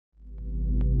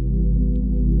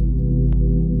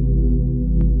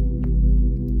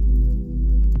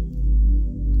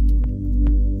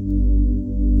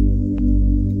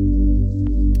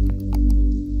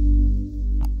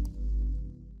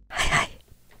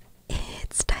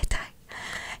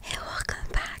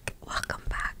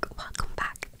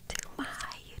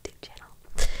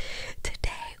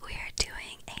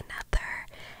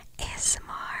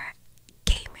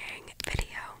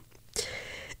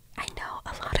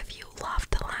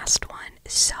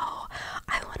so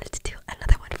I wanted to do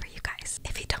another one for you guys.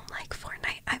 If you don't like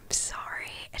Fortnite, I'm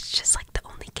sorry. It's just like the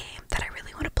only game that I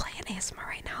really want to play in ASMR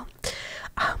right now.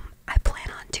 I plan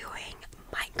on doing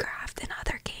Minecraft and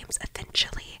other games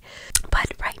eventually,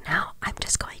 but right now I'm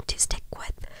just going to stick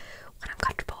with what I'm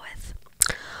comfortable with.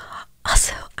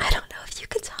 Also, I don't know if you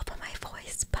can tell by my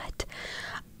voice, but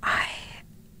I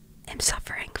am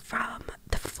suffering from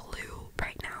the flu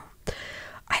right now.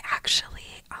 I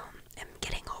actually am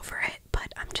getting over it,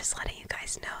 but I'm just letting you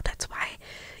guys know. That's why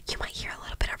you might hear a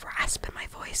little bit of rasp in my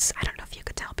voice. I don't know if you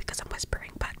could tell because I'm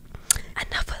whispering, but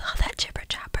enough with all that jibber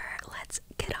jabber. Let's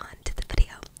get on to the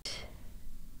video.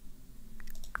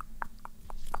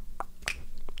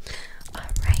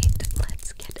 Alright,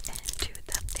 let's get into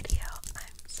the video.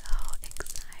 I'm so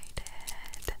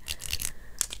excited.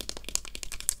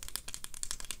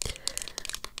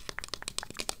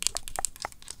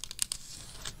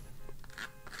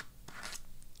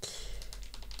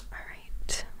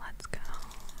 Alright, let's go.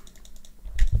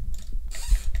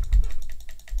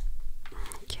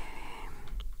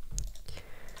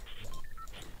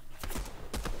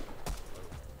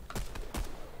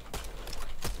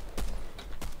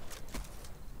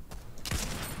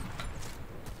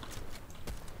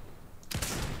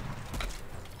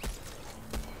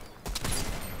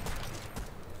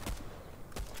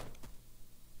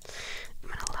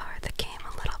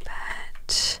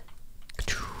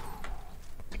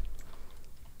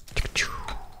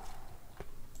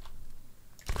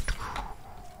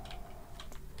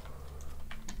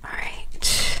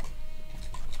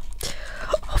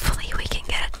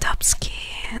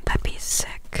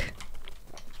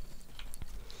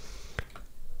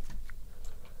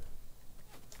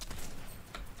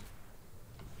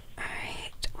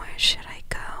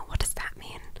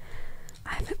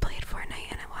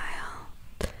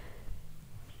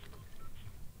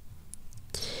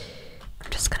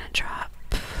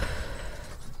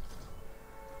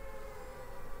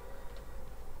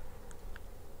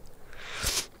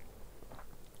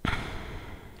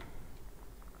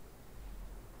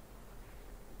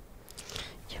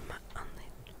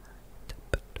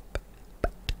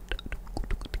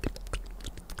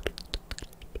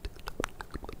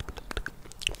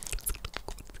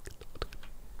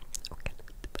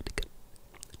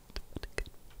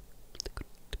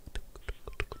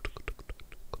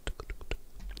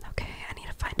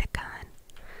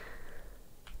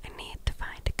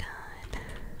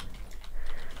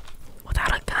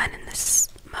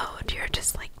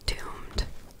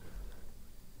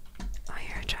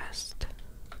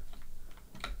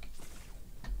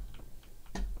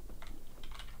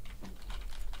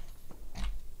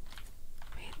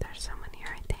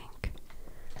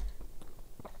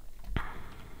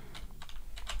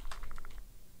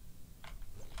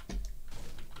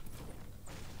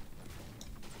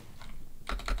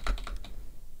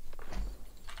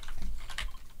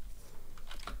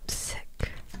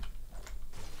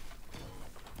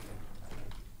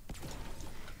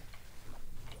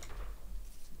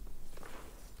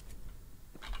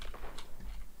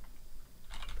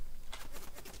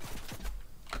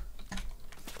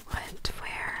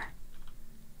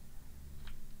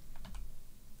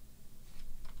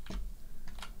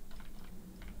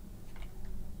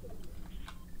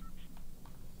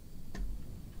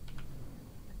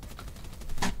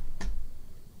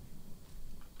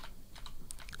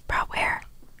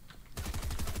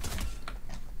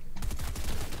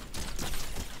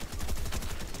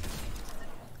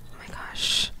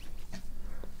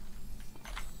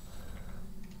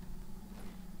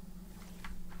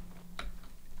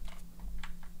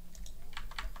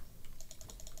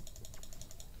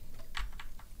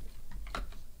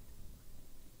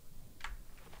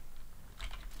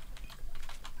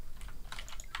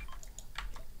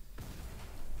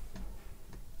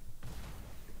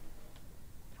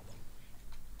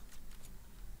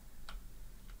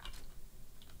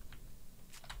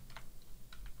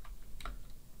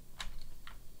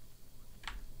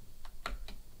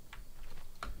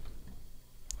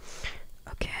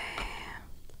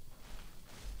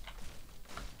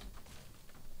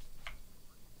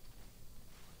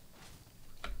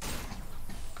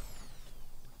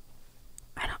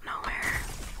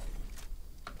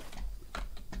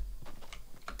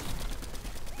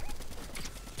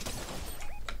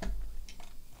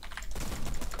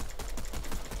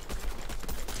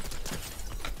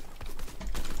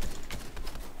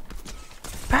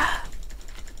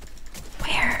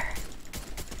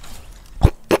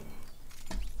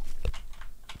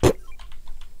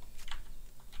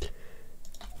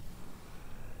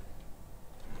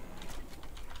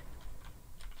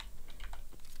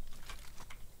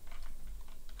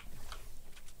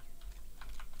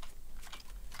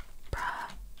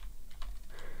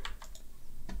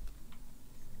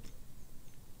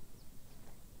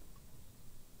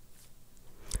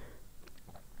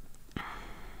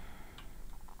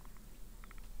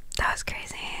 was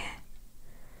crazy.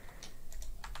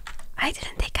 I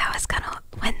didn't think I was gonna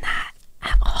win that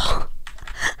at all.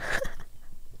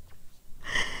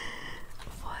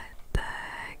 What the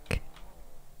heck?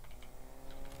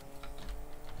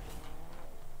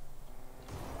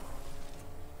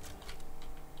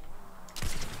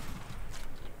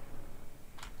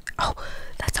 Oh,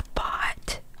 that's a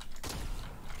bot.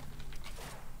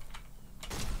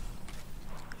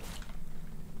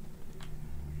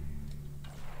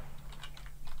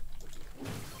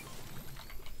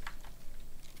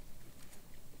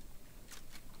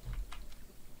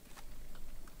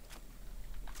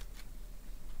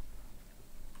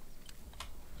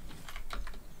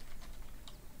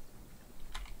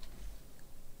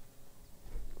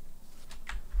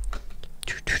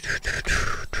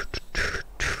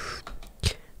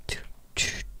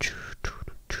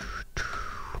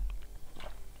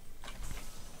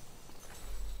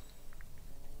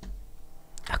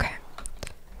 Okay.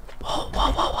 Whoa,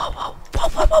 whoa, whoa, whoa, whoa,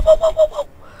 whoa, whoa, whoa, whoa, whoa, whoa, whoa.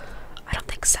 I don't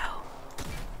think so.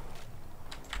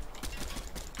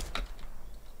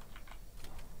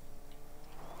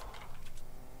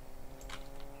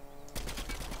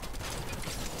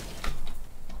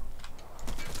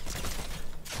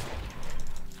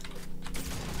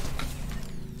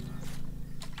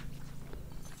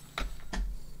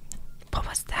 What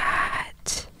was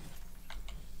that?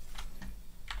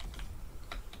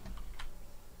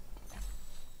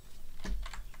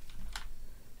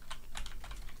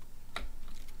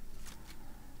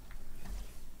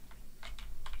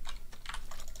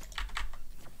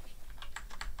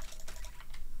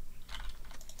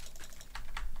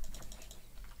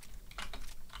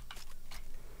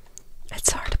 It's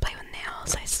hard to play with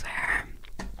nails, I swear.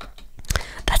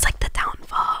 That's like the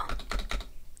downfall.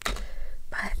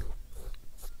 But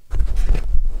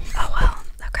oh well,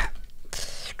 okay.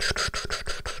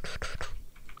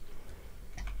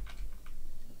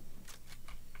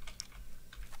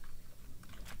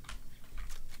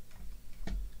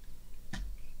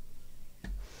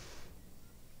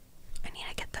 I need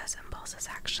to get those impulses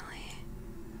actually.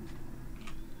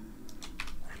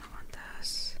 I don't want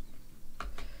those.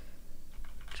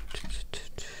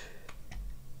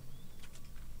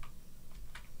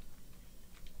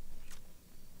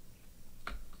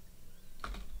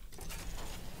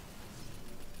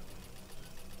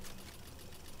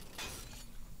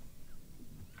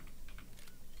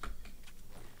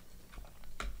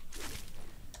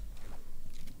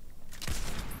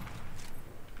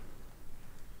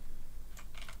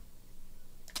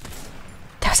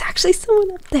 There's actually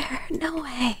someone up there. No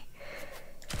way.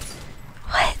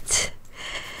 What?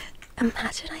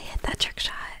 Imagine I hit that trick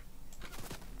shot.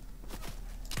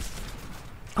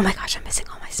 Oh my gosh, I'm missing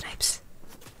all my snipes.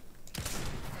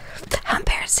 How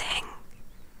embarrassing.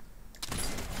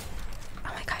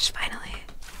 Oh my gosh, finally.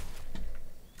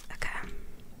 Okay.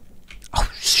 Oh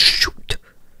shoot.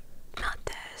 Not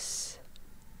this.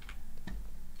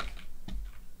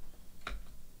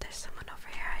 There's someone over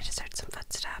here. I just heard some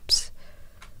footsteps.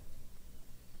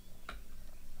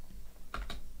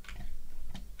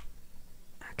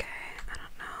 Okay, I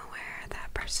don't know where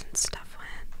that person's stuff went.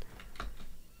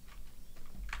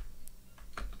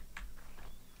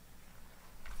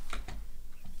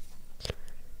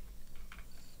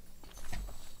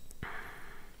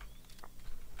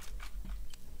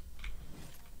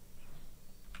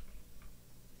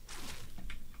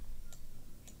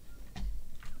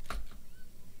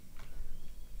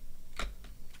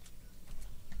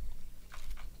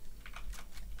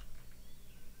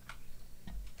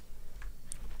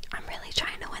 I'm really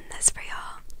trying to win this for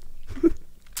y'all.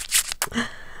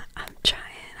 I'm trying.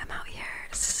 I'm out here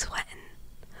sweating.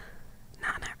 No,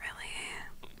 not really.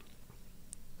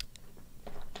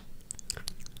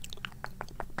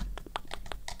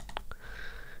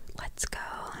 Let's go.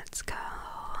 Let's go.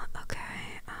 Okay.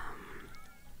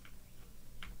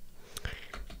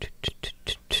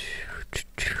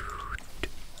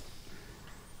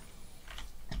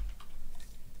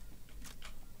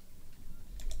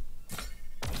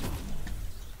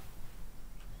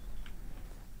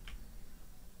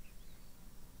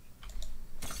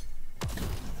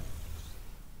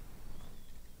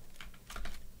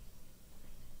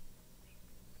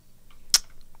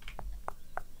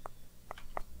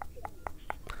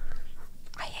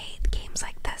 I hate games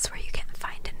like this where you can't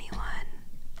find anyone.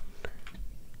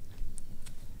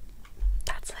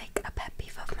 That's like a pet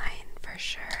peeve of mine for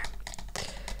sure.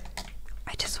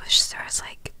 I just wish there was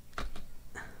like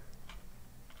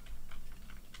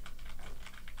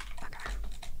okay,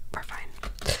 we're fine.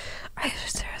 I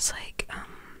wish there was like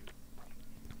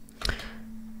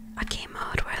a game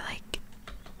mode where like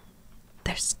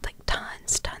there's like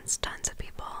tons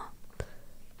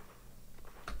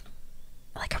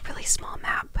really small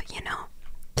map, but you know,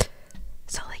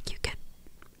 so like you could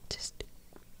just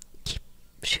keep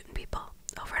shooting people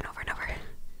over and over and over.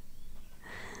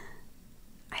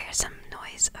 I hear some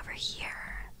noise over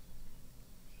here.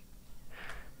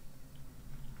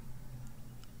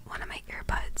 One of my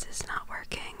earbuds is not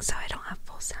working, so I don't have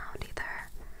full sound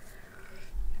either.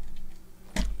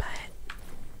 But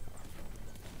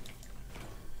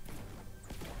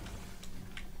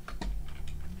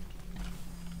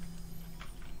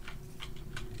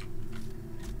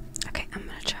okay, I'm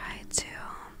gonna try to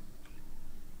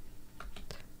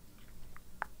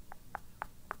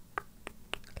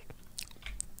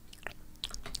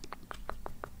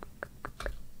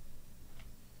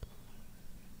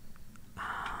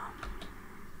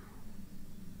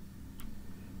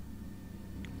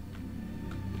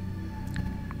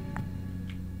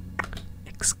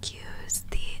excuse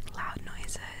the loud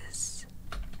noises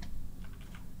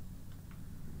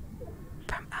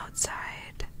from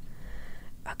outside.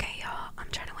 Okay, y'all, I'm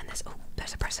trying to win this. Oh,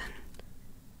 there's a person.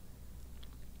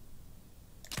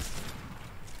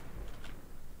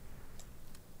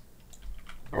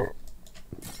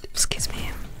 Excuse me.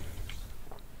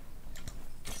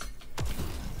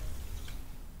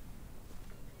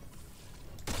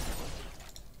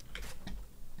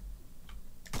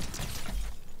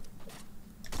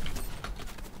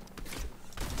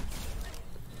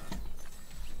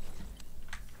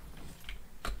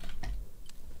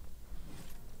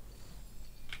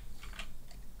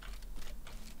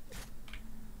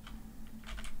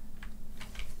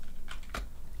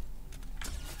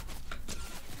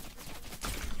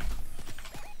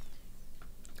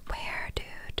 Where,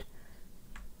 dude?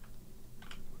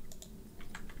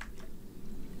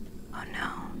 Oh no.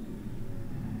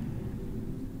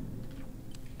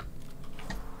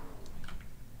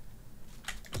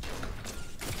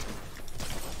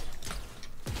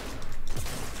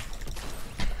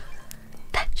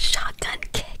 That shotgun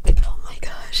kick. Oh my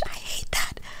gosh, I hate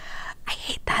that. I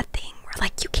hate that thing where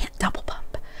like you can't double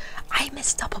bump. I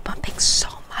miss double bumping so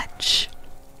much.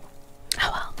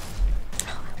 Oh well.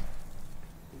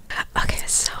 Okay,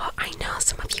 so I know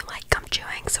some of you like gum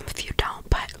chewing, some of you don't,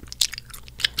 but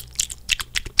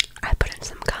I put in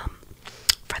some gum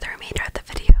for the remainder of the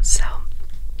video, so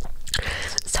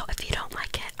if you don't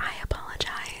like it, I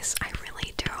apologize. I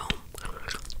really do.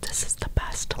 This is the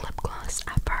best lip gloss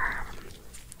ever.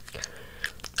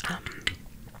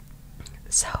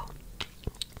 So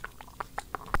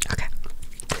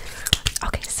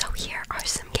okay, so here are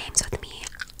some games with me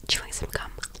chewing some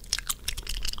gum.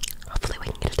 Hopefully we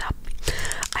can get it up.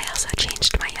 I also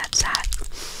changed my headset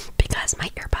because my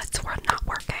earbuds were not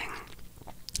working.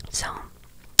 So,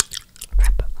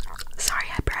 rip. Sorry,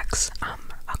 HyperX.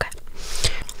 Okay.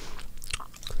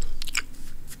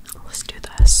 Let's do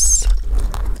this.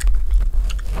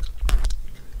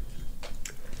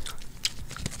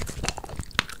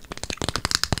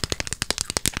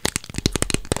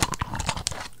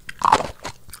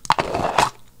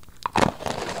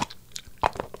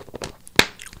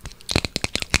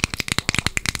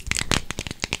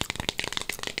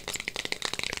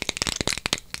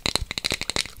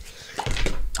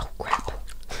 Oh crap.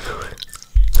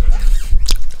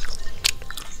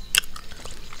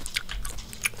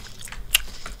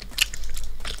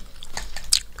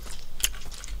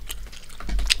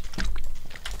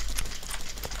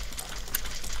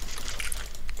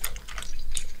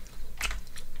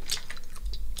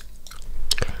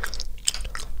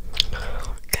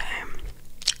 Okay.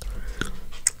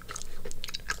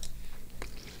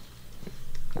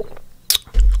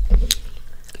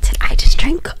 Did I just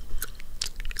drink?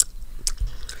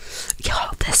 Yo,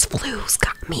 this flu's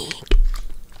got me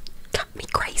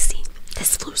crazy.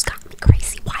 This flu's got me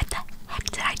crazy. Why the heck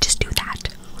did I just do that?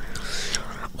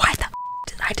 Why the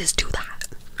did I just do that?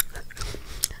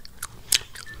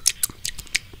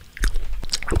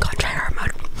 I'm going try hard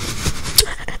mode.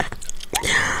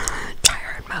 Try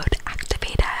hard mode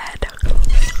activated.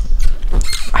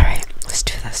 Alright, let's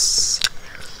do this.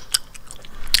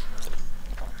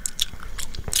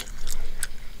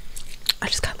 I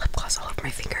just got lip gloss all over my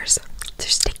fingers. They're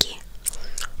sticky.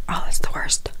 Oh, that's the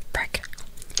worst. Frick.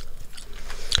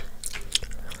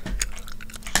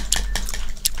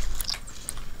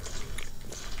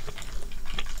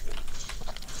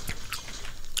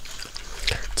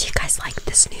 Do you guys like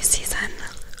this new season?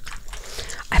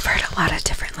 I've heard a lot of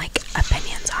different like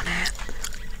opinions on it.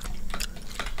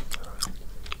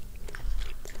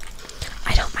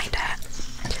 I don't mind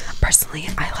it. Personally,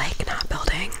 I like not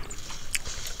building.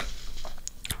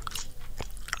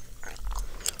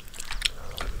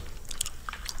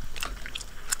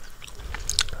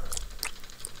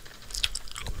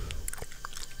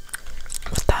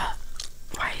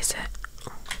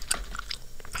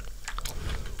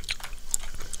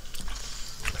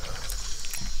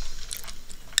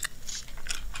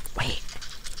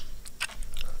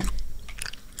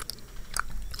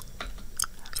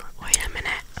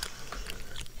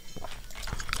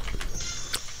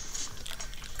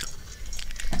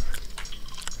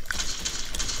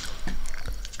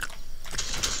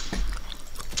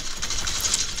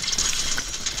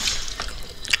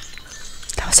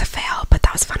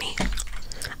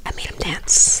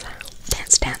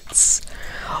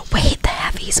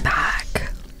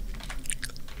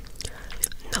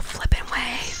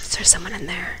 there's someone in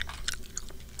there.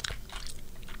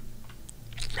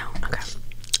 No, okay.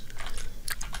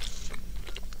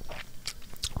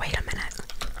 Wait a minute.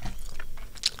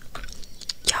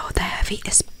 Yo, the heavy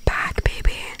is back,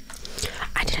 baby.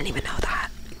 I didn't even know that.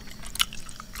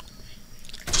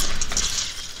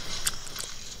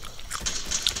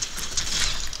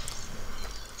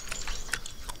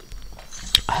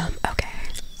 Okay.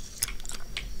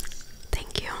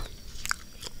 Thank you.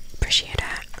 Appreciate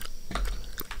it.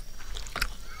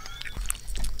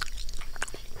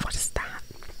 What is that?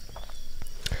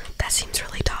 That seems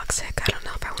really toxic. I don't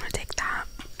know if I want to take that.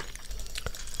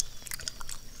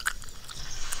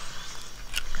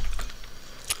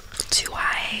 Do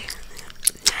I?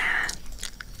 Nah.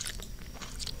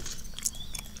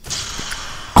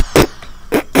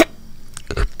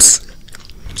 Oops.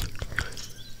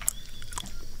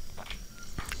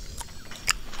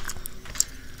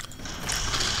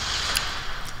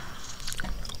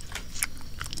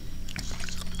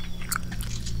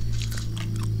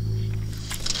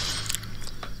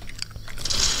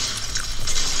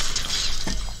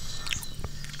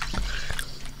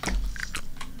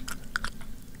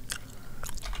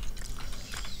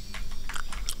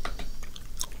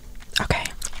 Okay.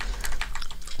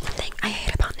 One thing I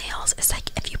hate about nails is like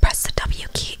if you press the W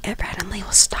key, it randomly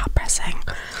will stop pressing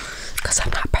because I'm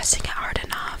not pressing it hard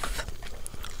enough.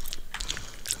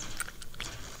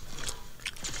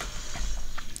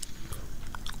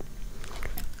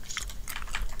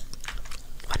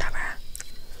 Whatever.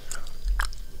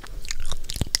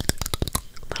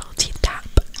 Little teeth tap.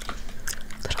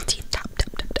 Little teeth tap.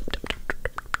 Tap, tap, tap, tap, tap,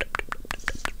 tap.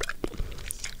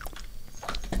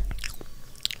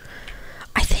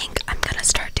 I think I'm gonna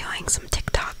start doing some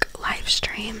TikTok live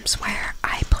streams where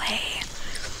I play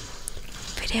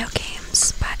video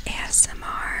games but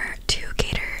ASMR to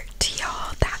cater to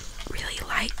y'all that really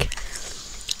like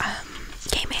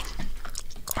gaming,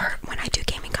 or when I do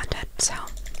gaming content, so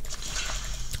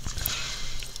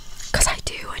because I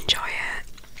do enjoy it.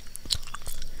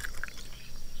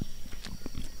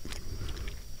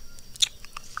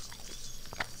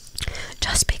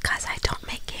 Just because I don't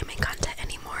make gaming content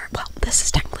anymore, well, this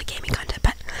is technically gaming content,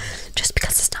 but just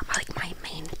because it's not like my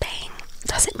main thing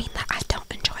doesn't mean that I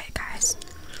don't enjoy it, guys.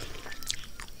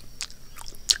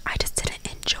 I just didn't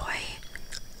enjoy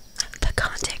the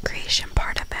content creation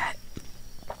part of it.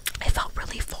 It felt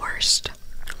really forced.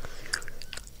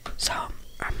 So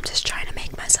I'm just trying to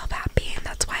make myself happy, and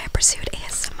that's why I pursued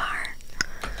ASMR.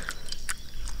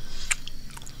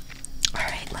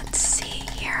 Alright, let's see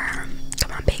here.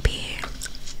 Come on, baby.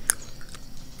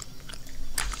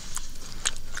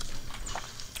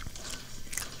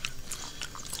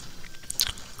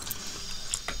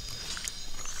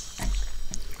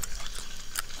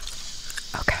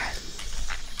 Okay.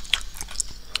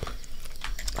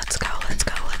 Let's go, let's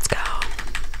go, let's go.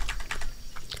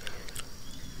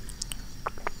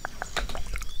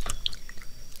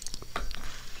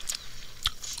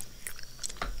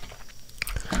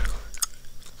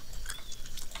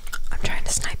 I'm trying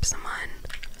to snipe someone.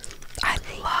 I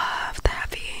love the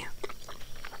heavy.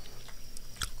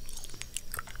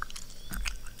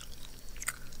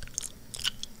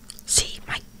 See,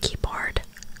 my keyboard,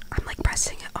 I'm like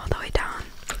pressing it all the way down.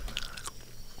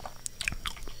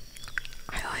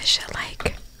 I always should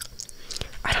like,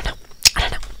 I don't know.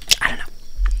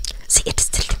 See, it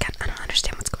just did it again. I don't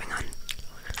understand what's going on.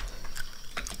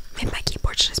 Maybe my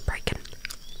keyboard's just breaking.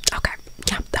 Okay,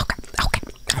 yeah, okay,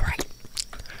 alright.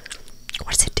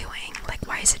 What is it doing? Like,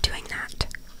 why is it doing that?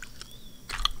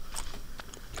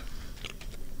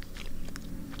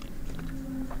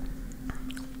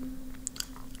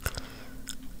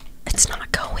 It's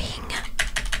not going.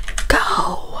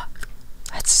 Go!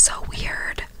 That's so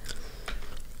weird.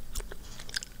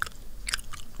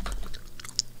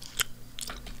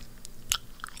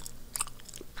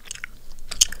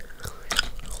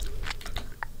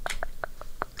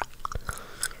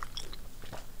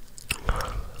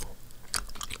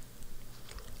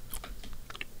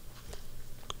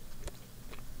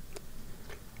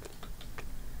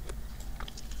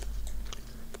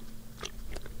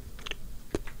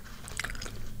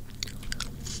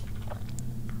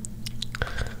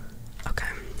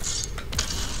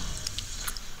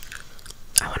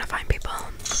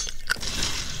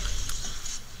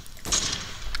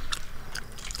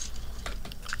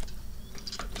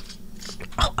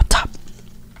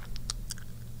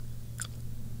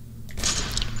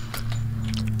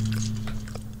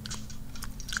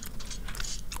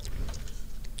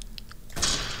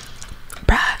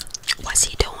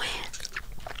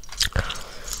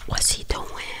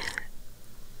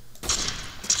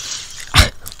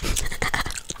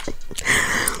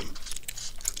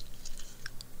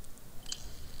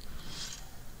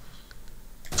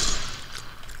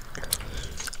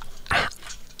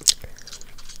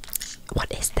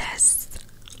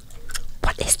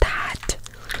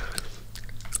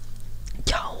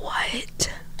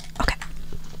 What? Okay.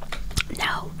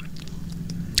 No.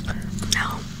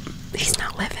 No. He's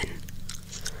not living.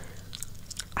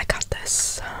 I got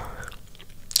this.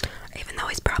 Even though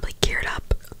he's probably geared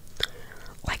up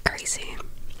like crazy.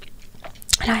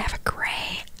 And I have a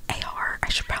gray AR. I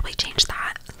should probably change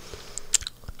that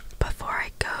before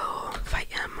I go fight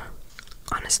him,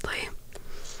 honestly.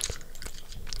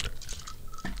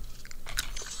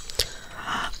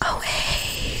 Oh,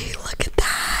 hey, look at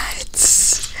that.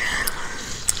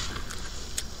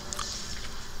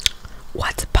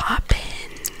 What's poppin'?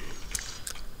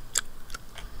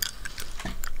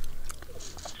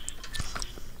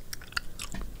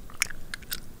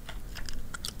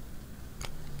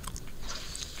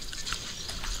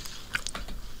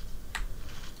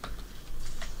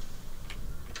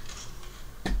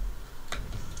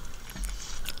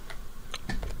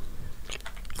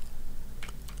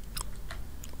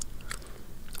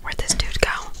 Where'd this dude go?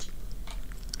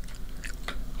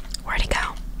 Where'd he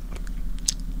go?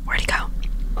 Where'd he go?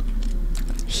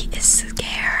 He is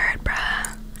scared,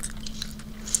 bruh.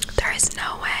 There is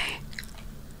no way.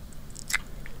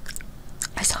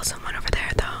 I saw someone over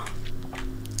there, though.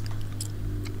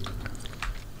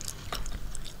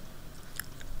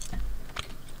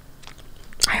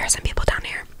 I heard some people down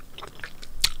here.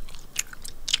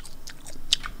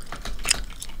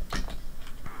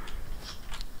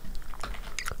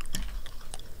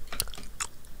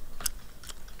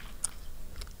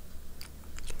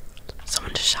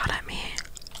 Someone just shot at me.